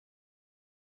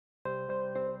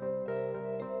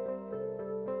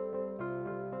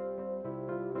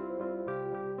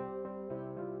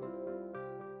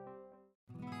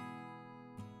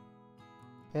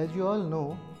As you all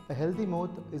know, a healthy mouth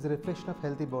is a reflection of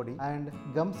healthy body, and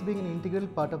gums being an integral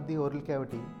part of the oral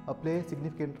cavity play a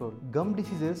significant role. Gum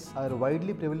diseases are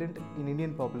widely prevalent in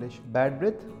Indian population. Bad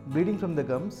breath, bleeding from the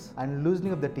gums and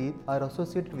loosening of the teeth are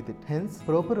associated with it. Hence,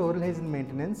 proper oral hygiene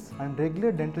maintenance and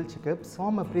regular dental checkups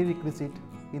form a prerequisite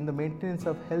in the maintenance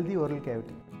of healthy oral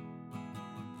cavity.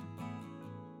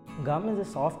 Gum is a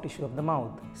soft tissue of the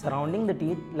mouth, surrounding the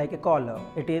teeth like a collar.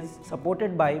 It is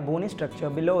supported by bony structure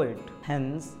below it.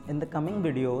 Hence, in the coming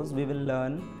videos, we will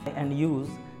learn and use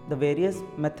the various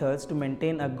methods to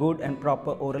maintain a good and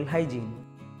proper oral hygiene.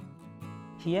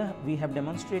 Here, we have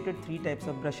demonstrated 3 types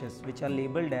of brushes which are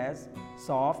labeled as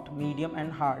soft, medium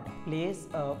and hard. Place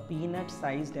a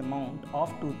peanut-sized amount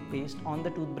of toothpaste on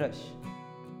the toothbrush.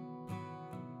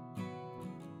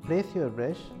 Place your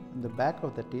brush in the back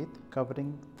of the teeth,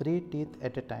 covering 3 teeth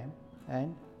at a time,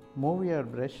 and move your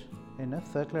brush in a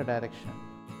circular direction.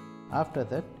 After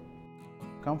that,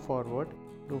 come forward,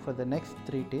 do for the next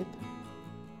 3 teeth.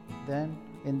 Then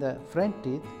in the front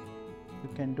teeth, you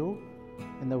can do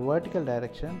in the vertical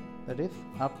direction, that is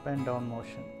up and down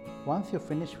motion. Once you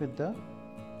finish with the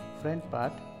front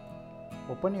part,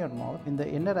 open your mouth. In the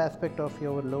inner aspect of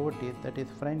your lower teeth, that is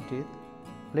front teeth,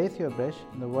 place your brush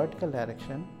in the vertical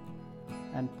direction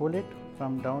and pull it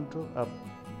from down to up.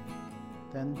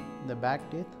 Then the back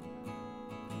teeth,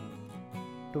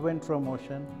 to and fro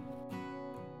motion.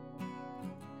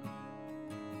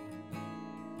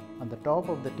 On the top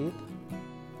of the teeth,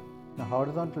 the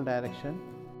horizontal direction,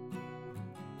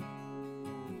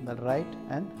 the right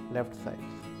and left sides.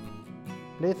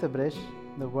 Place a brush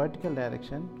in the vertical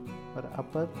direction for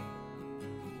upper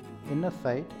inner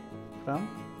side from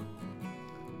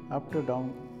up to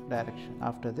down direction.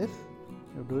 After this,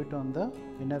 you do it on the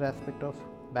inner aspect of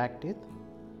back teeth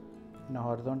in a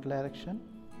horizontal direction,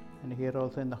 and here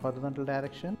also in the horizontal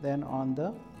direction. Then on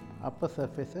the upper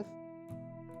surfaces,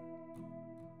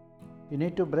 you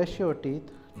need to brush your teeth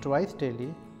twice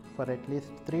daily for at least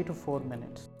 3 to 4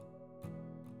 minutes.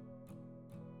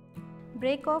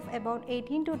 Break off about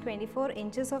 18 to 24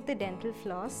 inches of the dental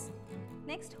floss.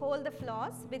 Next, hold the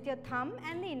floss with your thumb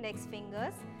and the index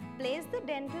fingers. Place the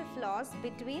dental floss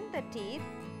between the teeth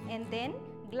and then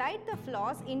glide the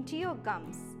floss into your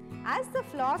gums. As the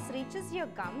floss reaches your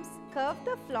gums, curve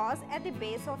the floss at the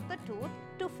base of the tooth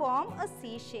to form a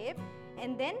C shape,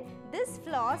 and then this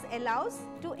floss allows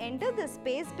to enter the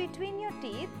space between your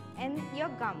teeth and your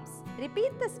gums.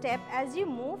 Repeat the step as you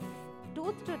move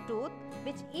tooth to tooth,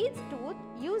 which each tooth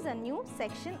use a new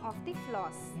section of the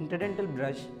floss. Interdental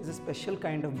brush is a special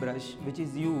kind of brush which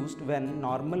is used when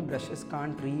normal brushes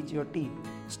can't reach your teeth.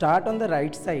 Start on the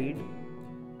right side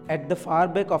at the far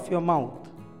back of your mouth.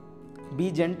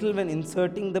 Be gentle when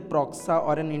inserting the proxa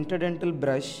or an interdental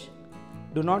brush.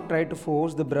 Do not try to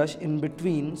force the brush in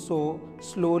between, so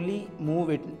slowly move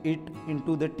it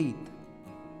into the teeth.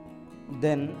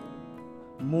 Then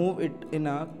move it in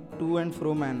a to and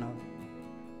fro manner.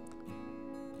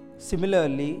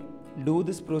 Similarly, do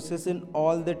this process in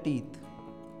all the teeth.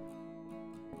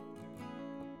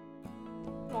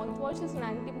 Mouthwash is an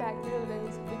antibacterial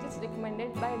rinse which is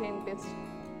recommended by dentists.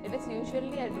 It is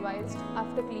usually advised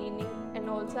after cleaning and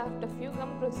also after few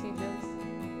gum procedures.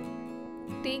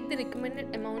 Take the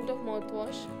recommended amount of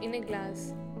mouthwash in a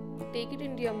glass. Take it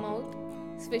into your mouth,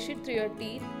 swish it through your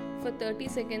teeth for 30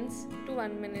 seconds to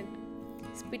 1 minute.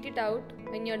 Spit it out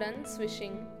when you're done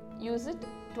swishing. Use it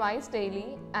twice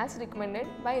daily as recommended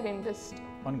by dentist.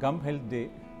 On Gum Health Day,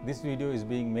 this video is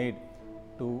being made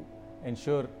to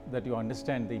ensure that you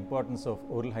understand the importance of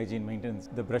oral hygiene maintenance.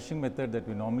 The brushing method that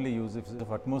we normally use is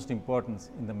of utmost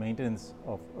importance in the maintenance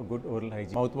of a good oral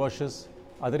hygiene. Mouthwashes,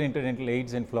 other interdental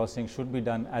aids and flossing should be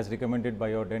done as recommended by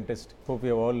your dentist. Hope you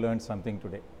have all learned something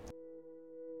today.